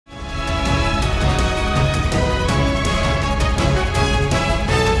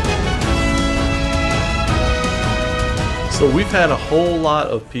So we've had a whole lot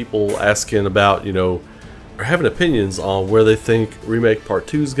of people asking about, or having opinions on where they think Remake Part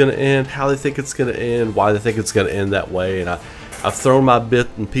 2 is going to end, how they think it's going to end, why they think it's going to end that way. And I've thrown my bit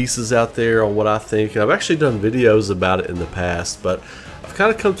and pieces out there on what I think. And I've actually done videos about it in the past, but I've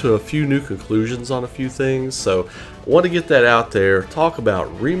kind of come to a few new conclusions on a few things. So I want to get that out there, talk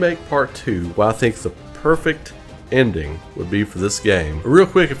about Remake Part 2, what I think the perfect ending would be for this game. Real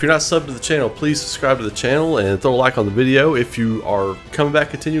quick, if you're not subbed to the channel, please subscribe to the channel and throw a like on the video. If you are coming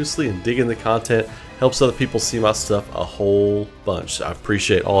back continuously and digging the content, helps other people see my stuff a whole bunch. I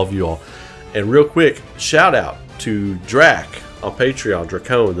appreciate all of you all. And real quick, shout out to Drac on Patreon,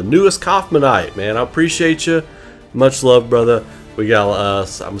 Dracone, the newest Coffmanite, man. I appreciate you. Much love, brother. We got I'm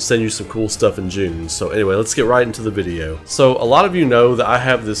gonna send you some cool stuff in June. So anyway, let's get right into the video. So a lot of you know that I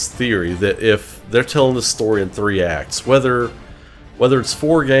have this theory that if they're telling the story in 3 acts, whether it's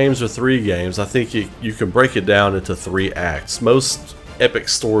 4 games or 3 games, I think you can break it down into 3 acts. Most epic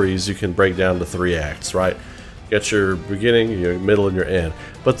stories you can break down to 3 acts, right? You got your beginning, your middle, and your end.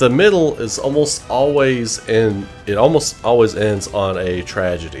 But the middle is almost always it almost always ends on a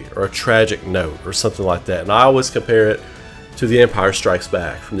tragedy or a tragic note or something like that. And I always compare it to The Empire Strikes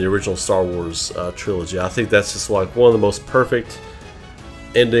Back from the original Star Wars trilogy. I think that's just like one of the most perfect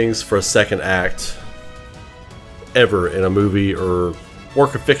endings for a second act ever in a movie or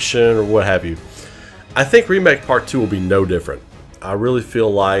work of fiction or what have you. I think Remake Part 2 will be no different. I really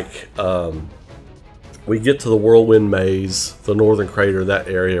feel like we get to the Whirlwind Maze, the Northern Crater, that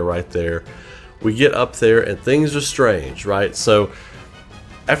area right there. We get up there and things are strange, right? So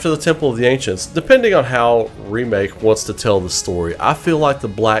after the Temple of the Ancients, depending on how Remake wants to tell the story, I feel like the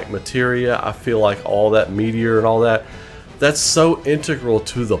black materia, I feel like all that meteor and all that, that's so integral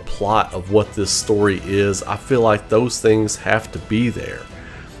to the plot of what this story is. I feel like those things have to be there.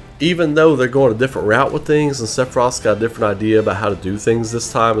 Even though they're going a different route with things, and Sephiroth's got a different idea about how to do things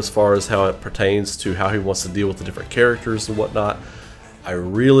this time as far as how it pertains to how he wants to deal with the different characters and whatnot, I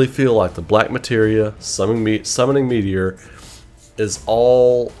really feel like the black materia, summoning meteor, is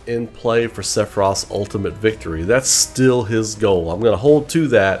all in play for Sephiroth's ultimate victory. That's still his goal. I'm going to hold to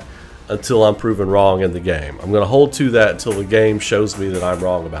that until I'm proven wrong in the game. I'm going to hold to that until the game shows me that I'm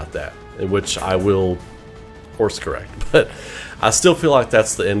wrong about that, in which I will course correct. But I still feel like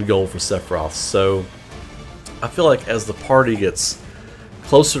that's the end goal for Sephiroth. So I feel like as the party gets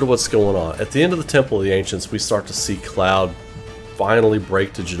closer to what's going on, at the end of the Temple of the Ancients, we start to see Cloud finally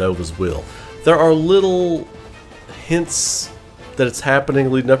break to Genova's will. There are little hints that it's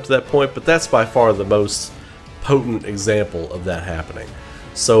happening leading up to that point, but that's by far the most potent example of that happening.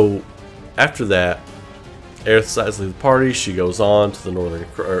 So after that, Aerith decides to leave the party. She goes on to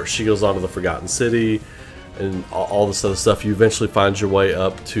the Forgotten City and all this other stuff. You eventually find your way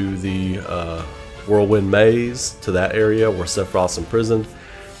up to the Whirlwind Maze, to that area where Sephiroth's imprisoned.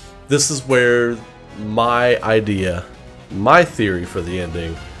 This is where my theory for the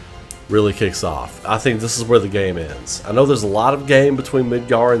ending really kicks off. I think this is where the game ends. I know there's a lot of game between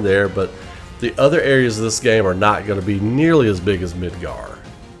Midgar and there, but the other areas of this game are not going to be nearly as big as Midgar.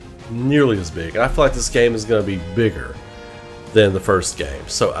 Nearly as big. And I feel like this game is going to be bigger than the first game.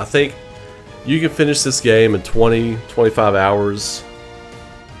 So I think you can finish this game in 20-25 hours,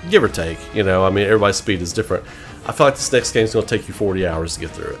 give or take. I mean, everybody's speed is different. I feel like this next game is going to take you 40 hours to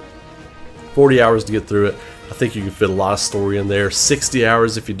get through it. 40 hours to get through it. I think you can fit a lot of story in there. 60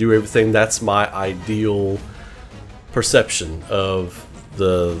 hours if you do everything. That's my ideal perception of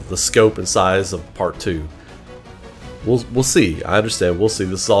the scope and size of Part 2. We'll see. I understand. We'll see.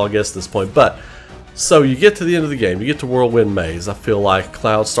 This is all I guess at this point. But so you get to the end of the game. You get to Whirlwind Maze. I feel like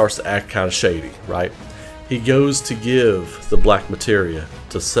Cloud starts to act kind of shady, right? He goes to give the black materia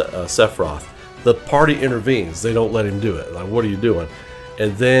to Sephiroth. The party intervenes. They don't let him do it. Like, what are you doing?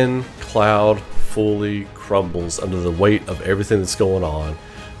 And then Cloud fully crumbles under the weight of everything that's going on.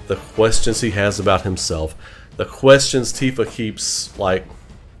 The questions he has about himself. The questions Tifa keeps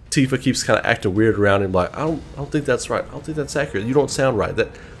kind of acting weird around him, like, I don't think that's right. I don't think that's accurate. You don't sound right.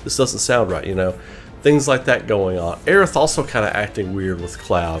 This doesn't sound right, Things like that going on. Aerith also kind of acting weird with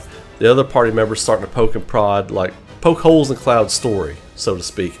Cloud. The other party members starting to poke and prod, like poke holes in Cloud's story, so to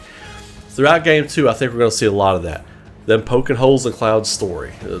speak. Throughout Game 2, I think we're going to see a lot of that. Them poking holes in Cloud's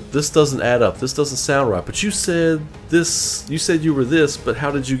story. This doesn't add up. This doesn't sound right. But you said this. You said you were this, but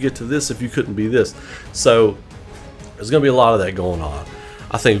how did you get to this if you couldn't be this? So there's going to be a lot of that going on.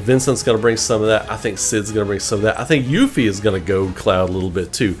 I think Vincent's going to bring some of that. I think Sid's going to bring some of that. I think Yuffie is going to goad Cloud a little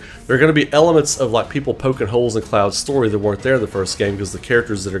bit too. There are going to be elements of like people poking holes in Cloud's story that weren't there in the first game because the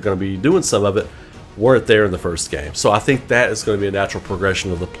characters that are going to be doing some of it weren't there in the first game. So I think that is going to be a natural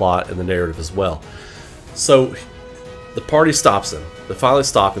progression of the plot and the narrative as well. So the party stops him. They finally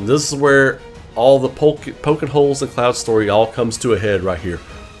stop him. This is where all the poking holes in Cloud's story all comes to a head right here.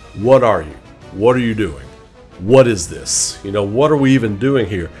 What are you? What are you doing? What is this? You know, what are we even doing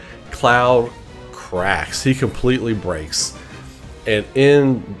here? Cloud cracks. He completely breaks. And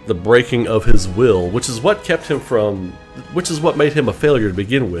in the breaking of his will, which is what kept him from, which is what made him a failure to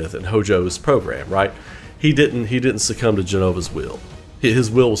begin with in Hojo's program, right? He didn't succumb to Genova's will.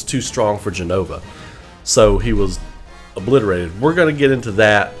 His will was too strong for Genova. So he was obliterated. We're going to get into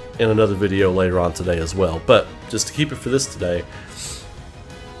that in another video later on today as well. But just to keep it for this today,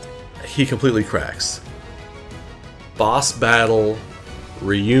 he completely cracks. Boss battle,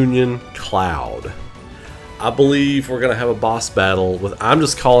 reunion, Cloud. I believe we're going to have a boss battle with, I'm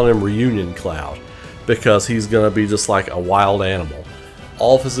just calling him Reunion Cloud, because he's going to be just like a wild animal.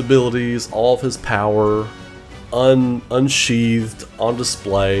 All of his abilities, all of his power, unsheathed, on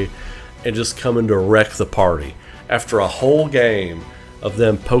display, and just coming to wreck the party. After a whole game of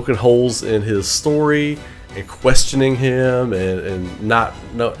them poking holes in his story and questioning him and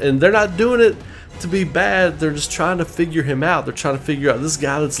they're not doing it to be bad, they're just trying to figure him out. They're trying to figure out this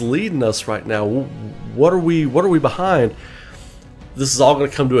guy that's leading us right now. What are we behind? This is all going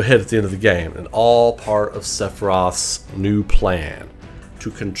to come to a head at the end of the game, and all part of Sephiroth's new plan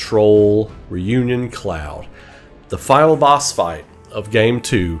to control Reunion Cloud. The final boss fight of Game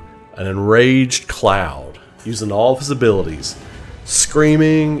 2, an enraged Cloud using all of his abilities,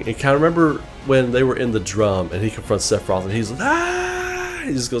 screaming, and kind of remember when they were in the drum and he confronts Sephiroth and he's like, ah!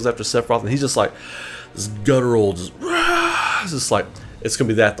 He just goes after Sephiroth and he's just like this guttural, it's just like, it's gonna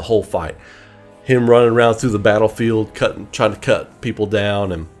be that the whole fight. Him running around through the battlefield, trying to cut people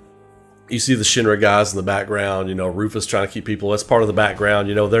down, and you see the Shinra guys in the background. You know, Rufus trying to keep people. That's part of the background.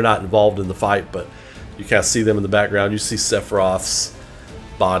 You know, they're not involved in the fight, but you kind of see them in the background. You see Sephiroth's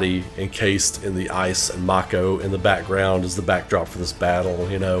body encased in the ice, and Mako in the background is the backdrop for this battle.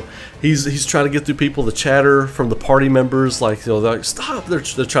 You know, he's trying to get through people. The chatter from the party members, like, you know, they're like, stop. They're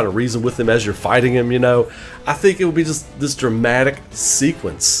trying to reason with him as you're fighting him. You know, I think it would be just this dramatic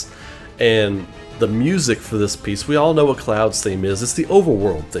sequence. And the music for this piece, we all know what Cloud's theme is. It's the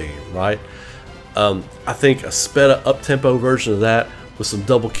overworld theme, right? I think a sped up-tempo version of that with some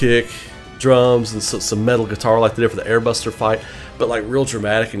double kick drums and some metal guitar like they did for the Airbuster fight, but like real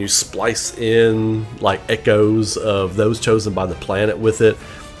dramatic, and you splice in like echoes of those chosen by the planet with it,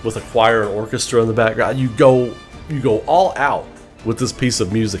 with a choir and orchestra in the background. You go all out with this piece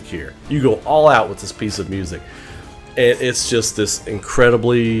of music here. You go all out with this piece of music, and it's just this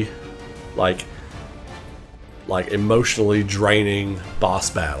incredibly like emotionally draining boss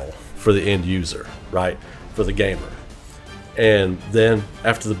battle for the end user, right? For the gamer. And then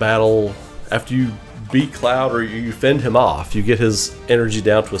after the battle, after you beat Cloud or you fend him off, you get his energy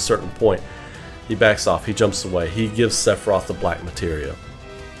down to a certain point, he backs off, he jumps away, he gives Sephiroth the black materia.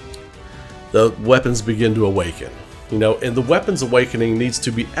 The weapons begin to awaken, you know, and the weapons awakening needs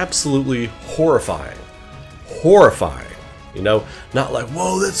to be absolutely horrifying. Horrifying. You know, not like,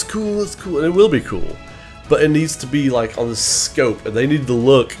 whoa, that's cool, and it will be cool, but it needs to be like on the scope, and they need to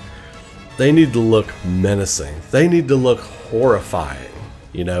look menacing. They need to look horrifying,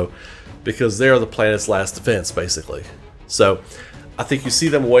 you know, because they are the planet's last defense, basically. So I think you see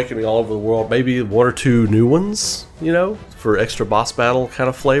them awakening all over the world, maybe one or two new ones, you know, for extra boss battle kind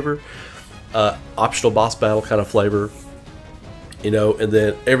of flavor, optional boss battle kind of flavor, you know, and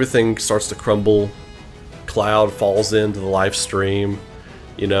then everything starts to crumble. Cloud falls into the live stream,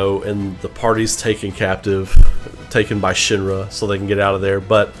 you know, and the party's taken captive, taken by Shinra so they can get out of there.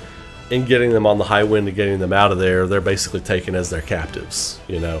 But in getting them on the high wind and getting them out of there, they're basically taken as their captives,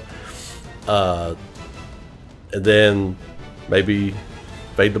 you know. And then maybe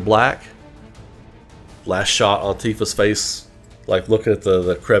fade to black. Last shot on Tifa's face, like looking at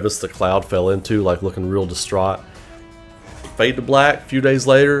the crevice the Cloud fell into, like looking real distraught. Fade to black. A few days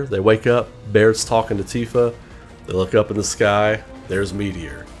later, they wake up. Barrett's talking to Tifa. They look up in the sky. There's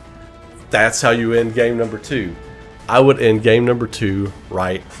Meteor. That's how you end game number 2. I would end game number 2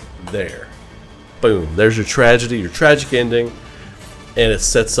 right there. Boom. There's your tragedy, your tragic ending. And it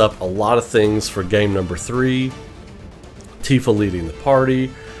sets up a lot of things for game number 3. Tifa leading the party.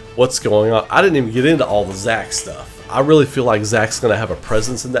 What's going on? I didn't even get into all the Zack stuff. I really feel like Zack's going to have a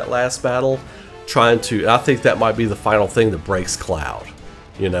presence in that last battle. I think that might be the final thing that breaks Cloud,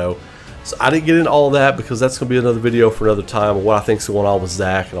 you know. So I didn't get into all of that because that's going to be another video for another time of what I think's going on with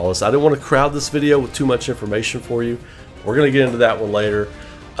Zack and all this. I didn't want to crowd this video with too much information for you. We're going to get into that one later.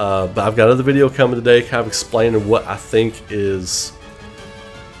 But I've got another video coming today kind of explaining what I think is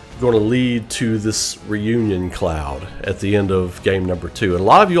going to lead to this reunion cloud at the end of game number 2. And a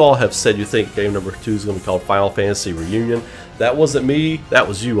lot of you all have said you think game number 2 is going to be called Final Fantasy Reunion. That wasn't me, that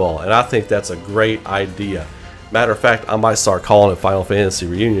was you all, and I think that's a great idea. Matter of fact, I might start calling it Final Fantasy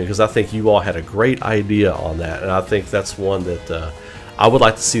Reunion because I think you all had a great idea on that, and I think that's one that I would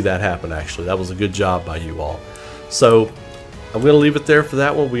like to see that happen. Actually, that was a good job by you all. So I'm going to leave it there for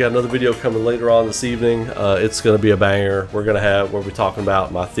that one. We got another video coming later on this evening. It's going to be a banger. We're be talking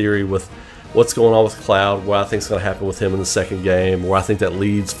about my theory with what's going on with Cloud, what I think is going to happen with him in the second game, where I think that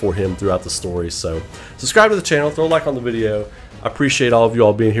leads for him throughout the story. So subscribe to the channel, throw a like on the video. I appreciate all of you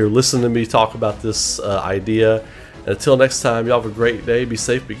all being here, listening to me talk about this idea. And until next time, y'all have a great day. Be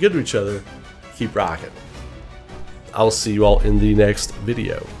safe, be good to each other. Keep rocking. I will see you all in the next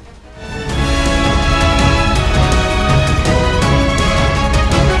video.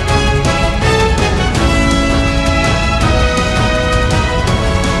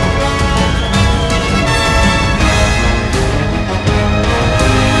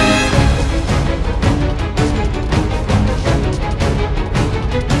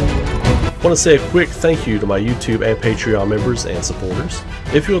 I want to say a quick thank you to my YouTube and Patreon members and supporters.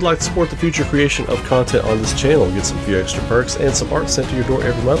 If you would like to support the future creation of content on this channel, get some few extra perks and some art sent to your door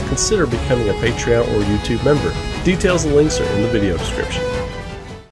every month, consider becoming a Patreon or YouTube member. Details and links are in the video description.